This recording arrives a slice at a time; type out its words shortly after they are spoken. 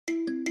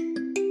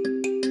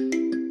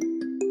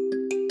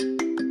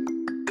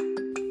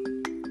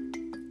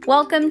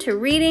Welcome to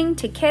Reading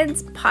to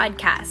Kids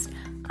podcast.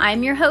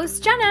 I'm your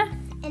host, Jenna.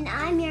 And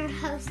I'm your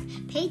host,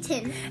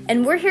 Peyton.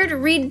 And we're here to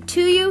read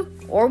to you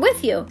or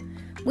with you.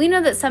 We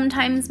know that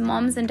sometimes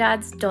moms and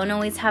dads don't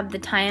always have the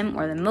time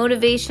or the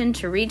motivation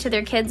to read to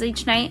their kids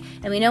each night,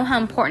 and we know how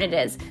important it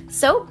is.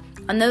 So,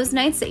 on those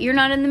nights that you're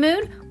not in the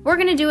mood, we're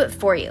going to do it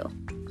for you.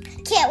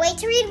 Can't wait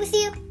to read with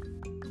you.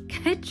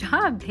 Good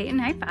job, Peyton.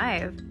 High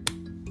five.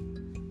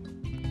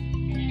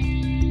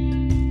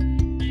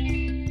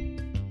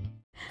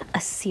 A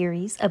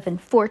series of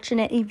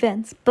unfortunate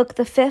events. Book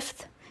the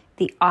 5th,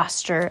 The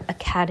Oster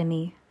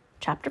Academy,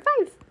 Chapter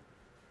 5.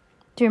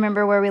 Do you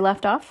remember where we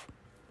left off?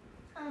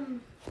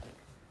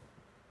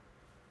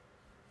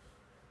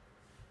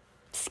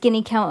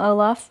 Skinny Count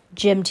Olaf,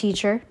 gym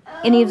teacher.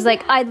 And he was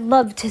like, I'd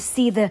love to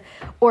see the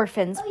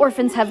orphans.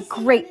 Orphans have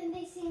great...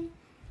 They sing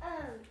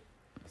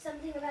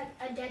something about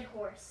a dead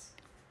horse.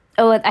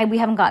 Oh, we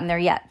haven't gotten there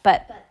yet,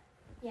 but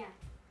yeah.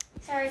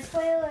 Sorry,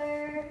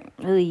 spoiler.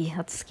 Ooh,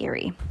 that's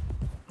scary.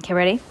 Okay,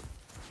 ready?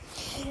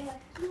 And they're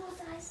like, you will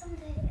die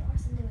someday, or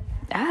something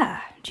like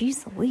that.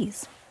 Geez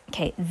Louise.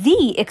 Okay,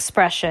 the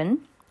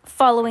expression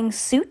following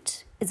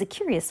suit is a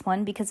curious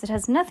one because it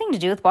has nothing to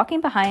do with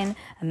walking behind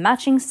a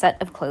matching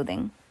set of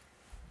clothing.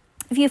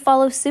 If you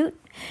follow suit,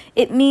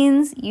 it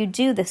means you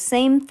do the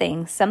same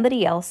thing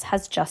somebody else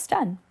has just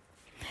done.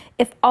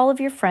 If all of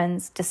your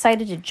friends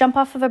decided to jump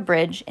off of a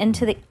bridge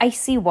into the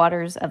icy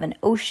waters of an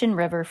ocean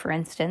river, for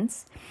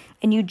instance,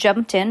 and you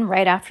jumped in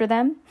right after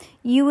them,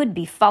 you would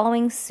be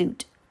following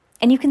suit.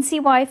 And you can see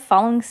why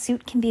following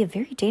suit can be a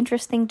very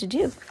dangerous thing to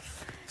do.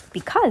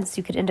 Because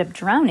you could end up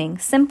drowning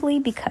simply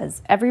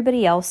because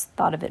everybody else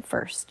thought of it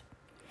first.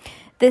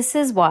 This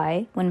is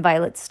why when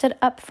Violet stood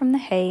up from the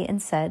hay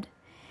and said,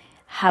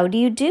 "How do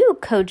you do,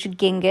 Coach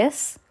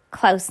Genghis?"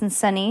 Klaus and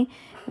Sunny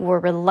were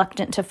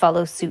reluctant to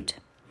follow suit.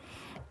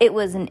 It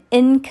was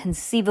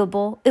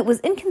inconceivable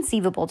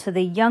to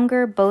the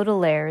younger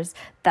Baudelaires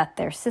that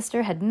their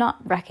sister had not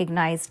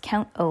recognized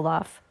Count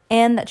Olaf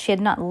and that she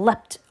had not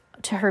leapt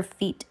to her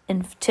feet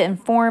to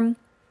inform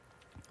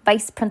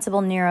Vice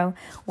Principal Nero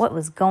what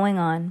was going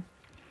on.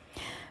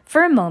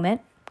 For a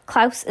moment,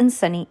 Klaus and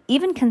Sunny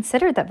even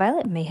considered that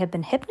Violet may have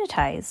been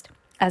hypnotized,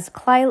 as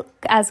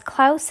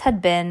Klaus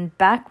had been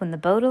back when the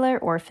Baudelaire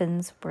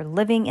orphans were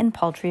living in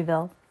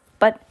Paltryville.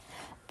 But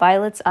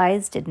Violet's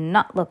eyes did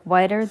not look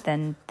wider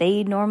than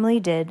they normally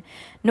did,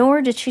 nor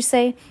did she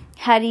say,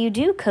 "How do you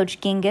do, Coach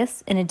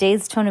Genghis?" in a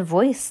dazed tone of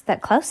voice that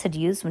Klaus had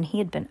used when he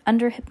had been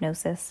under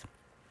hypnosis.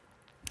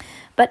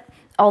 But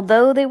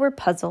although they were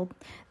puzzled,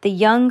 the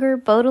younger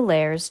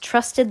Baudelaires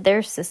trusted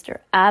their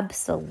sister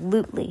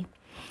absolutely.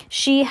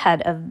 She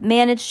had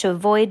managed to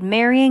avoid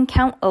marrying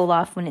Count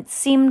Olaf when it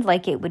seemed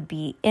like it would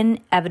be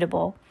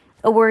inevitable,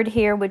 a word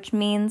here which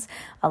means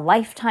a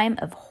lifetime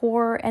of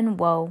horror and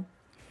woe.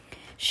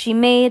 She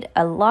made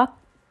a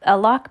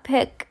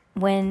lockpick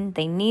when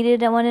they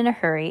needed one in a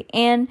hurry,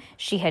 and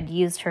she had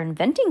used her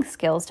inventing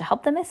skills to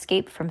help them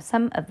escape from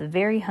some of the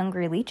very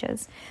hungry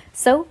leeches.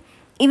 So,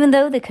 even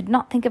though they could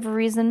not think of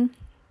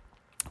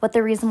what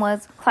the reason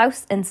was,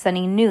 Klaus and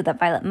Sunny knew that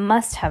Violet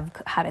must have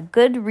had a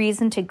good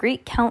reason to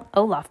greet Count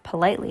Olaf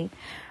politely,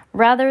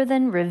 rather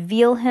than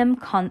reveal him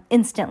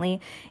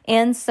instantly,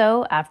 and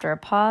so, after a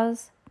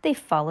pause, they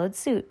followed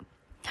suit.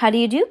 "How do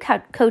you do,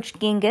 Coach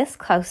Genghis?"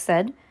 Klaus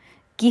said.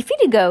 "Geefy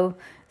to go,"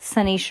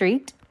 Sunny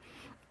shrieked.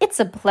 "It's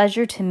a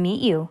pleasure to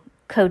meet you,"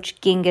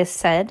 Coach Genghis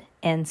said,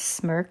 and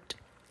smirked.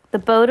 The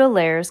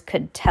Baudelaires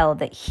could tell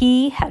that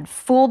he had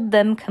fooled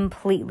them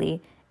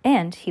completely,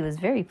 and he was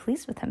very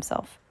pleased with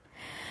himself.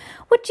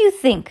 "What do you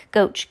think,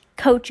 Coach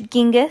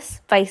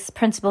Genghis?" Vice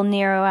Principal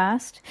Nero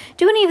asked.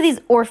 "Do any of these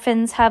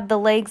orphans have the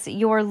legs that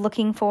you're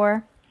looking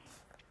for?"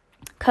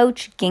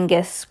 Coach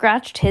Genghis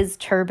scratched his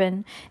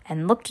turban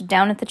and looked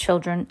down at the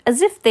children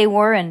as if they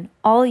were an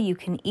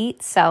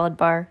all-you-can-eat salad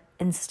bar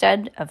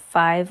instead of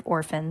 5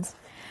 orphans.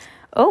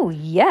 "Oh,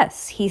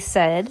 yes," he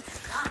said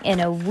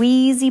in a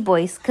wheezy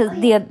voice, because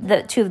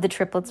the 2 of the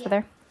triplets were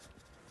there.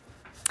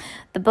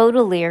 The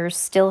Baudelaires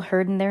still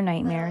heard in their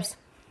nightmares.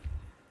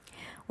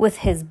 With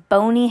his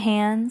bony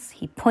hands,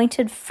 he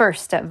pointed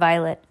first at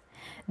Violet,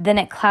 then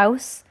at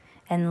Klaus,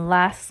 and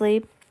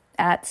lastly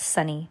at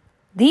Sunny.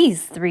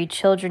 "These 3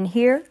 children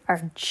here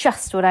are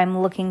just what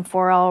I'm looking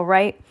for, all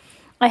right.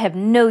 I have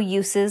no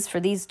uses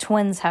for these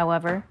twins,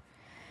 however."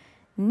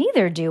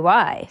 "Neither do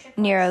I,"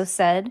 Nero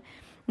said,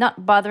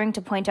 not bothering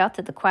to point out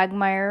that the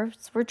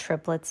Quagmires were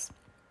triplets.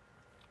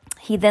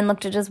 He then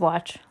looked at his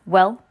watch.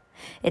 "Well,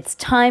 it's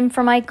time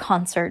for my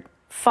concert.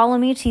 Follow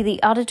me to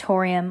the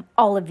auditorium,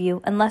 all of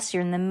you, unless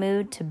you're in the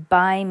mood to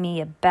buy me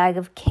a bag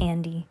of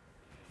candy."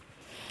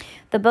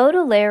 The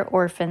Baudelaire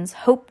orphans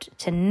hoped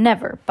to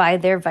never buy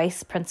their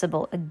vice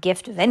principal a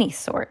gift of any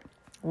sort,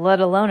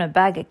 let alone a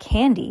bag of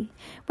candy,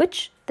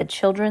 which the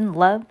children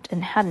loved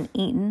and hadn't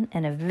eaten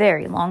in a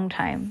very long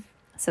time.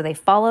 So they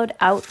followed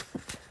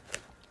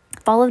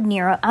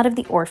Nero out of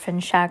the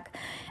orphan shack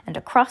and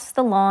across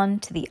the lawn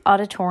to the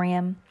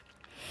auditorium.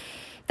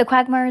 The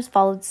Quagmires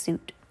followed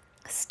suit.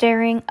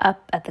 staring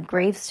up at the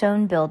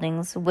gravestone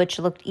buildings, which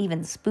looked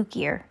even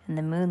spookier in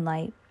the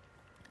moonlight.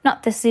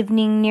 Not this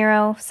evening,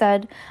 Nero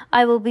said.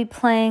 I will be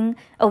playing...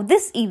 Oh,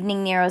 this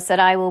evening, Nero said,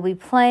 I will be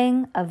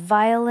playing a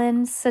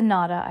violin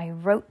sonata I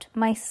wrote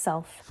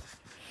myself.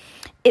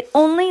 It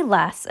only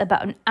lasts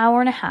about an hour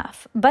and a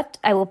half, but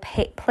I will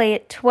play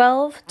it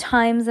 12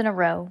 times in a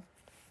row.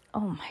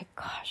 Oh, my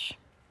gosh.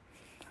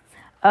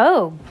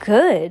 Oh,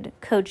 good,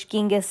 Coach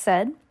Genghis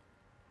said.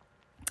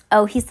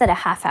 Oh, he said a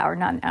half hour,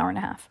 not an hour and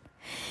a half.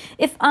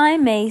 If I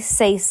may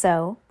say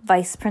so,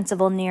 Vice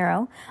Principal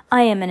Nero,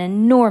 I am an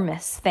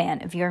enormous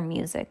fan of your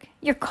music.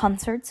 Your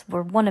concerts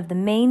were one of the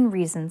main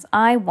reasons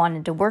I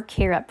wanted to work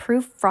here at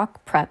Proof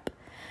Rock Prep.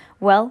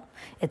 Well,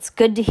 it's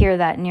good to hear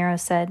that, Nero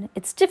said.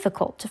 It's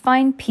difficult to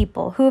find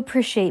people who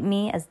appreciate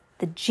me as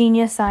the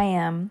genius I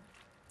am.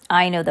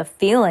 I know the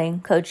feeling,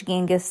 Coach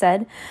Genghis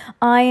said.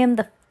 I am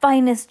the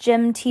finest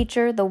gym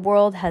teacher the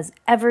world has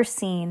ever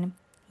seen.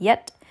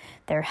 Yet,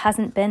 there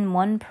hasn't been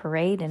one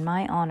parade in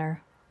my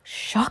honor.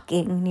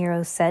 Shocking,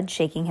 Nero said,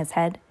 shaking his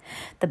head.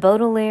 The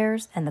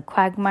Baudelaires and the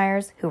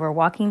Quagmires, who were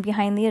walking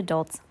behind the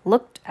adults,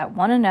 looked at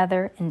one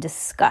another in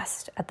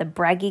disgust at the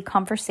braggy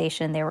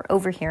conversation they were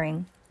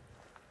overhearing,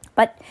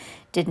 but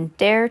didn't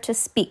dare to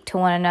speak to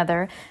one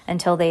another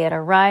until they had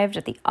arrived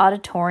at the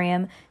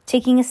auditorium,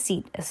 taking a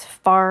seat as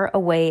far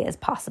away as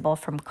possible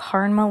from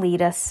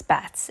Carmelita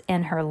Spatz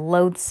and her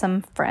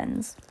loathsome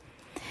friends.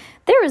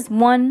 There is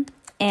one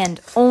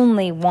and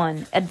only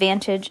one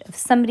advantage of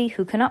somebody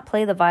who cannot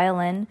play the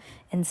violin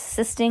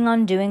insisting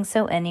on doing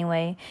so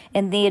anyway,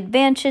 and the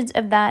advantage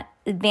of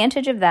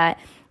that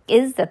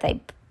is that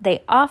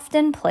they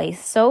often play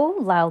so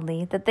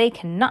loudly that they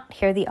cannot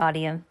hear the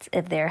audience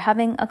if they're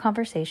having a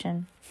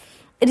conversation.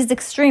 It is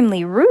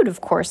extremely rude,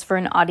 of course, for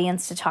an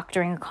audience to talk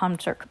during a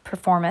concert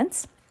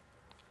performance.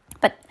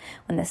 But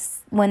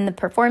when the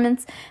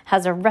performance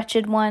has a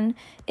wretched one,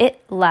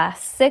 it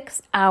lasts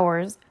 6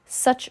 hours.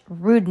 Such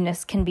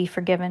rudeness can be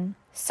forgiven.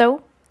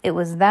 So it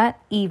was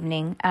that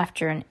evening,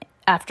 after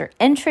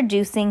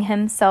introducing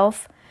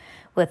himself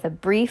with a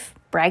brief,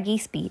 braggy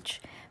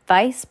speech,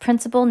 Vice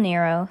Principal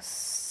Nero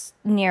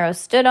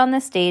stood on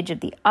the stage of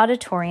the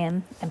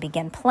auditorium and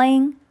began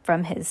playing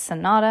from his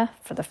sonata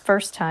for the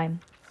first time.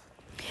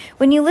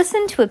 When you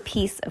listen to a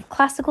piece of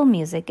classical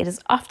music, it is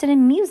often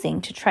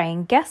amusing to try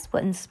and guess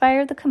what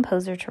inspired the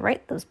composer to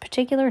write those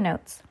particular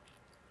notes.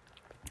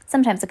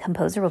 Sometimes a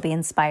composer will be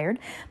inspired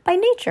by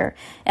nature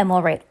and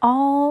will write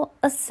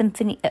a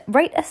symphony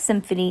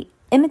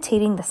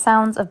imitating the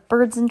sounds of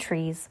birds and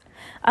trees.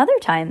 Other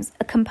times,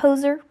 a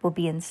composer will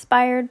be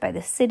inspired by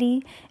the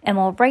city and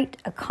will write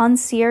a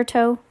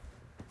concerto.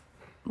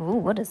 Ooh,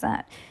 what is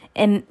that?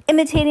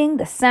 Imitating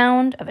the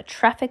sound of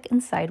traffic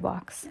and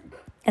sidewalks.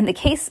 In the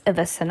case of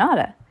a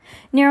sonata,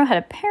 Nero had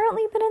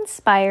apparently been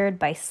inspired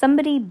by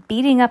somebody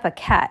beating up a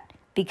cat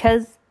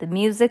because the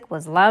music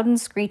was loud and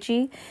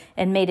screechy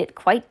and made it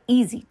quite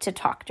easy to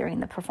talk during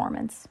the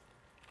performance.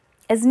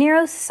 As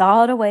Nero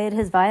sawed away at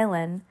his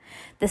violin,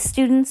 the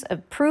students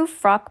of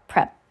Proof Rock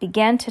Prep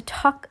began to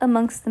talk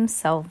amongst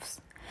themselves.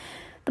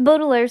 The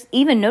Baudelaires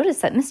even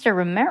noticed that Mr.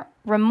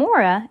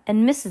 Remora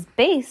and Mrs.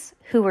 Bass,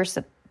 who were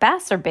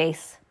Bass or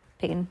Bass?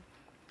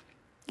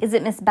 Is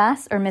it Miss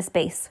Bass or Miss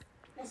Bass?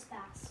 Miss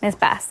Bass. Miss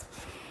Bass.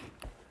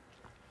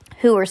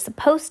 Who were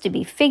supposed to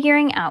be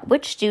figuring out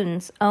which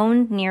students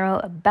owned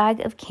Nero a bag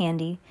of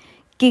candy,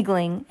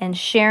 giggling and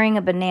sharing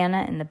a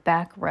banana in the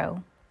back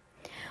row.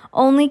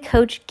 Only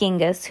Coach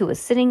Genghis, who was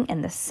sitting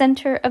in the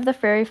center of the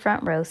very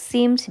front row,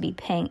 seemed to be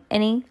paying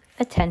any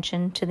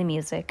attention to the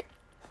music.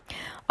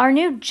 Our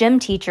new gym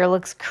teacher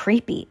looks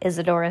creepy,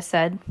 Isadora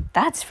said.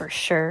 That's for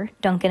sure,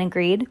 Duncan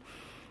agreed.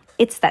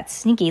 It's that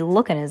sneaky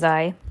look in his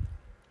eye.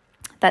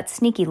 That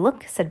sneaky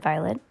look, said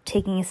Violet,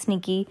 taking a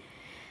sneaky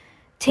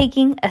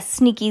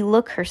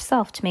look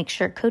herself to make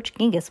sure Coach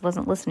Genghis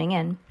wasn't listening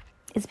in.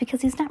 It's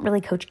because he's not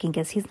really Coach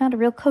Genghis. He's not a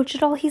real coach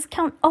at all. He's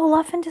Count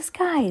Olaf in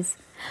disguise.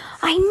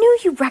 I knew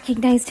you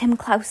recognized him,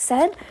 Klaus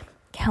said.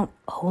 Count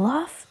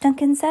Olaf?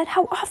 Duncan said.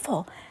 How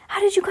awful. How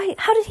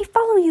did he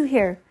follow you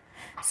here?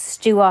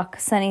 Stuok,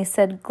 Sunny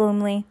said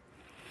gloomily.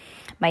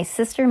 My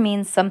sister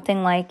means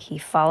something like he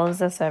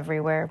follows us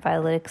everywhere,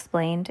 Violet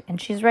explained,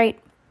 and she's right.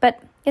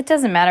 But it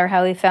doesn't matter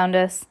how he found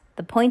us.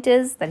 The point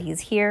is that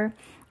he's here,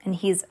 and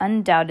he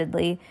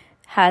undoubtedly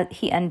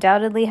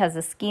has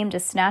a scheme to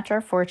snatch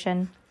our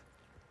fortune.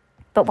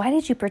 But why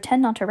did you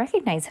pretend not to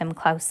recognize him?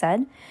 Klaus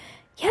said.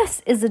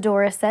 Yes,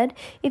 Isadora said.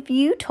 If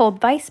you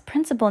told Vice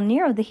Principal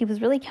Nero that he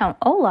was really Count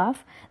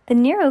Olaf,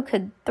 then Nero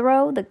could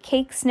throw the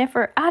cake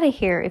sniffer out of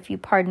here, if you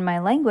pardon my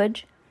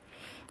language.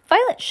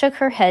 Violet shook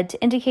her head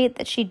to indicate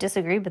that she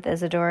disagreed with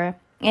Isadora,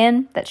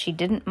 and that she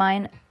didn't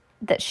mind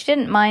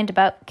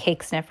about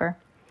cake sniffer.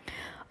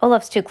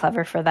 Olaf's too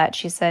clever for that,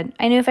 she said.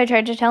 I knew if I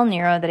tried to tell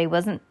Nero that he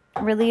wasn't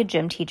really a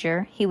gym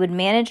teacher, he would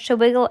manage to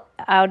wiggle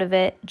out of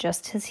it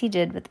just as he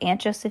did with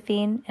Aunt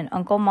Josephine and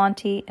Uncle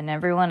Monty and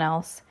everyone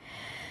else.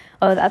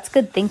 Oh, that's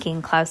good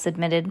thinking, Klaus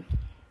admitted.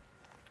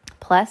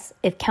 Plus,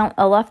 if Count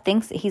Olaf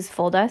thinks that he's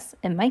fooled us,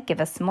 it might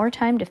give us some more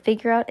time to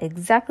figure out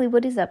exactly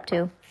what he's up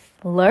to.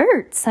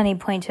 Alert, Sunny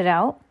pointed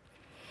out.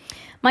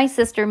 My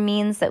sister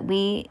means that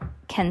we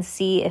can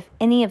see if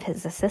any of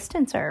his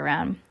assistants are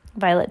around,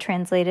 Violet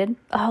translated.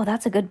 Oh,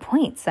 that's a good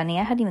point, Sunny.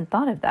 I hadn't even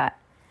thought of that.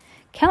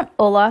 Count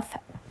Olaf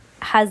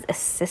has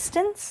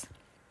assistants?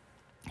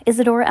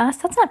 Isadora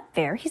asked. That's not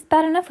fair. He's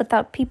bad enough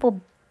without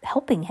people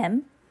helping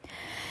him.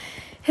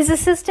 His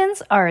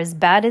assistants are as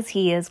bad as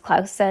he is,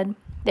 Klaus said.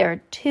 There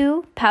are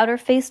 2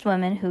 powder-faced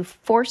women who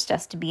forced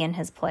us to be in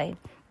his play.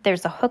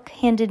 There's a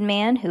hook-handed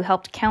man who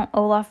helped Count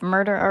Olaf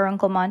murder our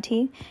Uncle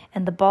Monty,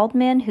 and the bald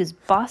man who's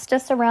bossed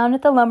us around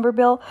at the lumber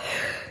mill.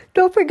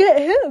 Don't forget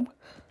him,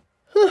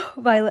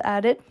 Violet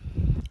added.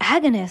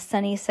 Agonist,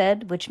 Sunny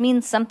said, which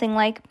means something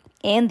like,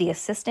 and the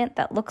assistant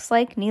that looks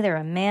like neither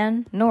a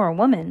man nor a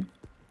woman.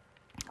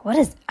 What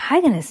does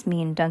agonist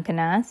mean? Duncan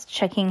asked,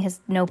 checking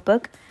his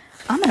notebook.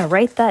 I'm going to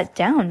write that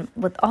down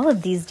with all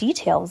of these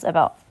details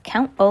about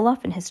Count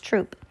Olaf and his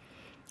troop.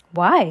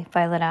 Why?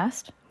 Violet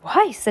asked.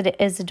 Why? Said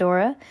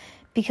Isadora.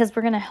 Because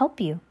we're going to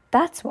help you.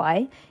 That's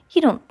why.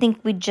 You don't think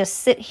we'd just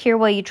sit here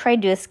while you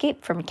tried to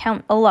escape from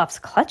Count Olaf's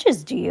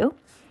clutches, do you?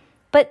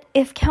 But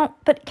Count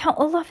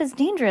Olaf is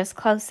dangerous,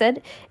 Klaus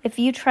said. If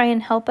you try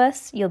and help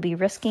us, you'll be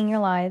risking your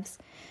lives.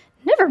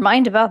 Never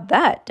mind about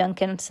that,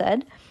 Duncan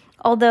said.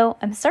 Although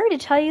I'm sorry to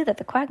tell you that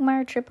the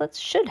Quagmire triplets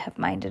should have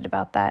minded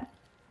about that.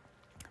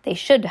 They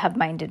should have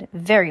minded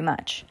very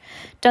much.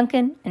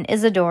 Duncan and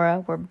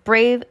Isadora were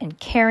brave and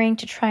caring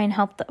to try and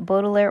help the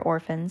Baudelaire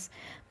orphans,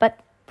 but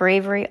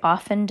bravery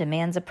often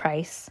demands a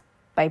price.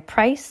 By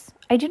price,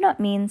 I do not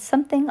mean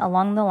something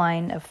along the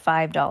line of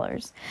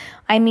 $5.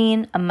 I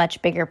mean a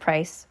much bigger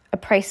price, a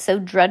price so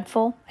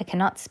dreadful I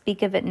cannot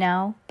speak of it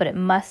now, but I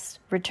must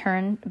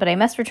return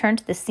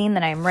to the scene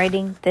that I am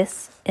writing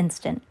this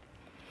instant.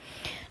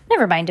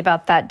 Never mind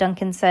about that,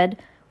 Duncan said.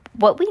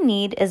 What we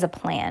need is a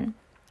plan.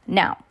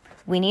 Now,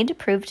 we need to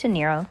prove to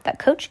Nero that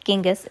Coach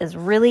Genghis is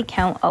really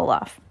Count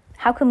Olaf.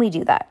 How can we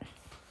do that?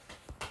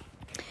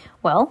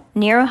 Well,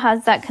 Nero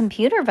has that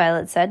computer,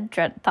 Violet said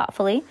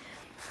thoughtfully.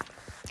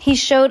 He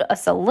showed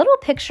us a little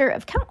picture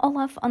of Count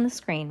Olaf on the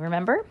screen,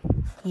 remember?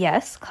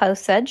 Yes,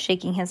 Klaus said,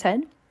 shaking his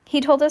head.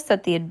 He told us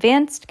that the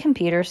advanced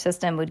computer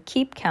system would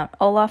keep Count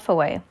Olaf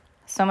away.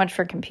 So much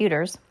for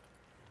computers.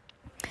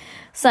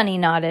 Sunny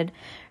nodded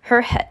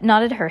her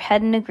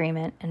head in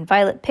agreement, and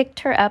Violet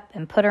picked her up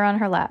and put her on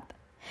her lap.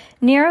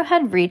 Nero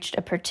had reached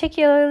a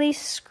particularly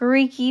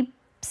squeaky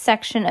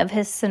section of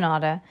his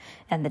sonata,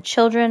 and the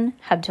children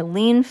had to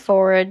lean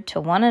forward to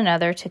one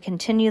another to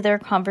continue their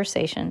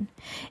conversation.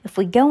 If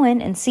we go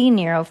in and see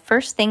Nero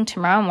first thing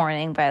tomorrow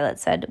morning, Violet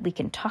said, we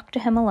can talk to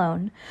him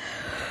alone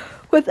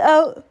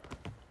without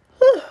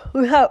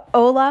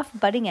Olaf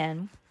butting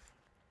in.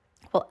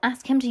 We'll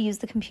ask him to use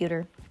the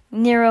computer.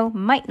 Nero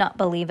might not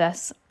believe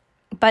us,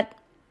 but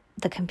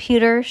the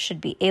computer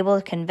should be able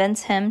to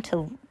convince him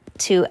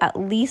to at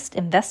least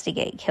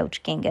investigate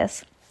Coach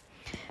Genghis.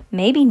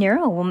 Maybe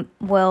Nero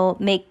will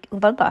make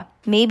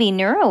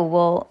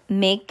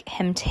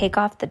him take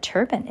off the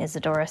turban,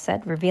 Isadora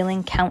said,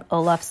 revealing Count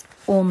Olaf's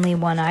only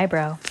one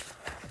eyebrow.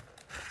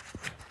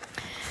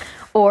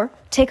 Or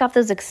take off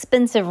those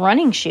expensive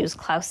running shoes,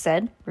 Klaus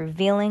said,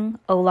 revealing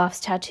Olaf's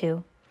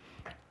tattoo.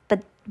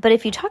 But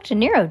if you talk to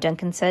Nero,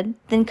 Duncan said,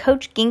 then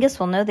Coach Genghis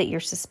will know that you're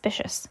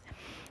suspicious.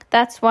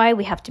 That's why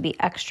we have to be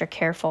extra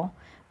careful,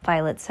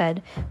 Violet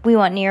said. We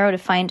want Nero to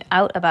find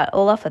out about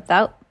Olaf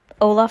without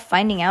Olaf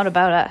finding out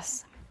about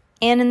us.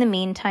 And in the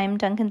meantime,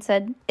 Duncan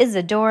said,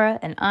 Isadora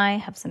and I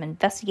have some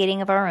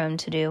investigating of our own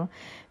to do.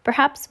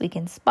 Perhaps we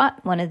can spot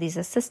one of these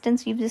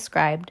assistants you've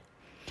described.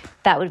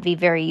 That would be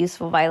very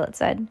useful, Violet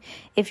said,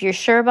 if you're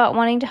sure about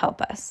wanting to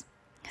help us.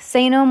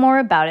 Say no more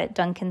about it,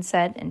 Duncan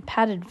said, and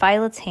patted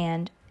Violet's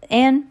hand,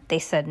 and they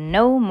said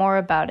no more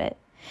about it.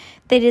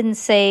 They didn't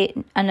say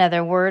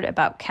another word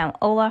about Count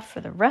Olaf for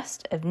the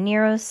rest of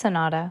Nero's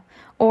sonata,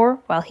 or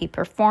while he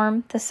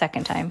performed the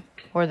second time,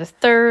 or the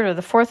third, or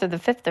the fourth, or the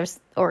fifth,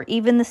 or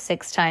even the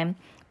sixth time,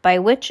 by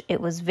which it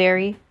was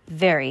very,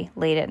 very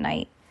late at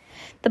night.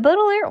 The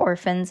Baudelaire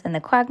orphans and the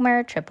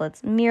Quagmire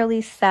triplets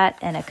merely sat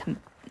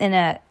in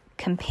a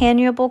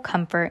companionable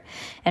comfort,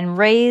 and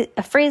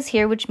a phrase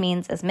here which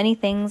means as many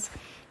things,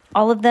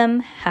 all of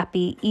them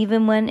happy,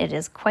 even when it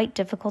is quite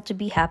difficult to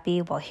be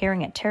happy while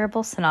hearing a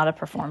terrible sonata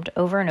performed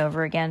over and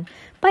over again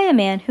by a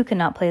man who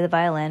cannot play the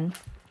violin,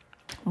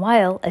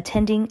 while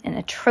attending an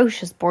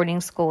atrocious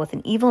boarding school with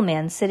an evil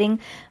man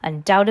sitting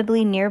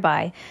undoubtedly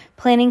nearby,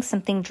 planning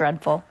something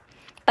dreadful.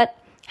 But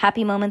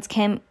happy moments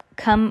came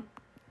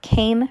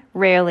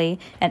rarely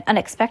and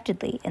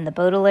unexpectedly in the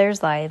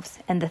Baudelaire's lives,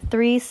 and the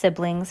 3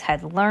 siblings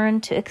had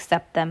learned to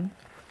accept them.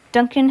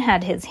 Duncan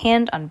had his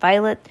hand on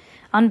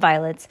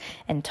Violet's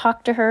and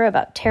talked to her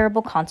about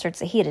terrible concerts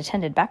that he had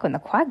attended back when the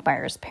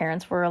Quagmire's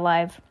parents were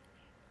alive.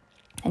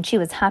 And she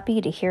was happy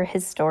to hear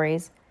his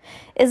stories.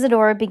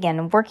 Isadora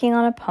began working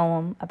on a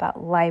poem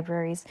about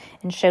libraries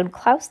and showed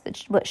Klaus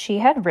what she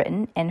had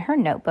written in her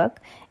notebook,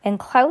 and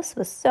Klaus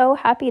was so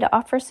happy to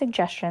offer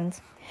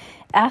suggestions.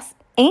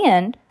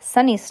 And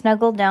Sunny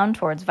snuggled down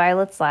towards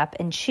Violet's lap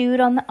and chewed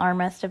on the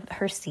armrest of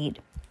her seat.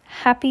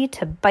 happy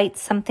to bite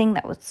something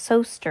that was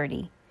so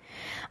sturdy.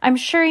 I'm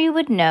sure you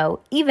would know,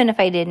 even if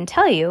I didn't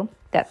tell you,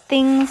 that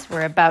things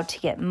were about to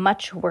get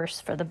much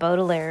worse for the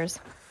Baudelaires.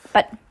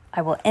 But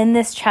I will end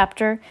this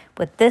chapter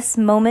with this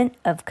moment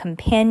of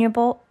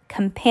companionable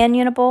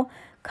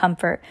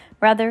comfort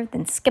rather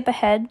than skip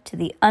ahead to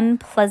the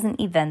unpleasant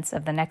events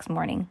of the next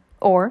morning,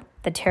 or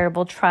the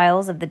terrible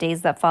trials of the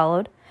days that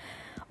followed,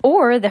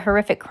 or the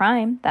horrific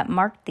crime that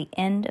marked the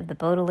end of the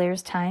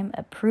Baudelaire's time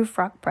at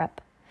Prufrock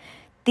Prep.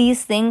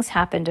 These things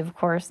happened, of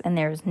course, and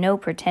there is no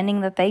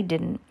pretending that they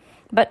didn't.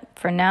 But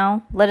for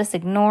now, let us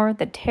ignore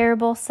the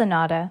terrible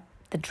sonata,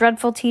 the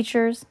dreadful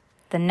teachers,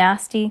 the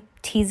nasty,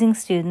 teasing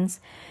students,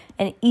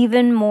 and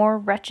even more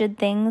wretched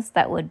things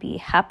that would be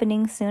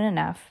happening soon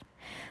enough.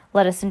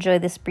 Let us enjoy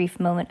this brief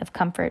moment of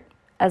comfort,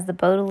 as the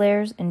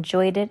Baudelaires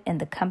enjoyed it in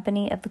the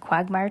company of the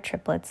Quagmire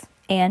triplets,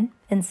 and,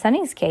 in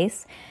Sunny's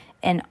case,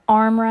 an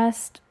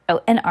armrest,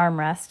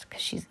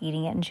 because she's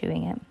eating it and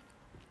chewing it.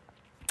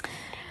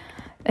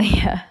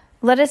 Yeah.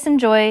 Let us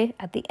enjoy,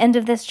 at the end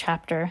of this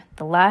chapter,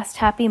 the last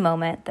happy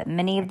moment that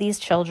many of these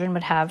children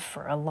would have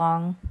for a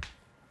long,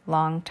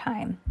 long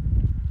time.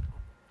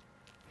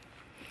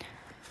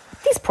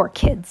 These poor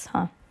kids,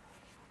 huh?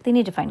 They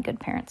need to find good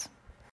parents.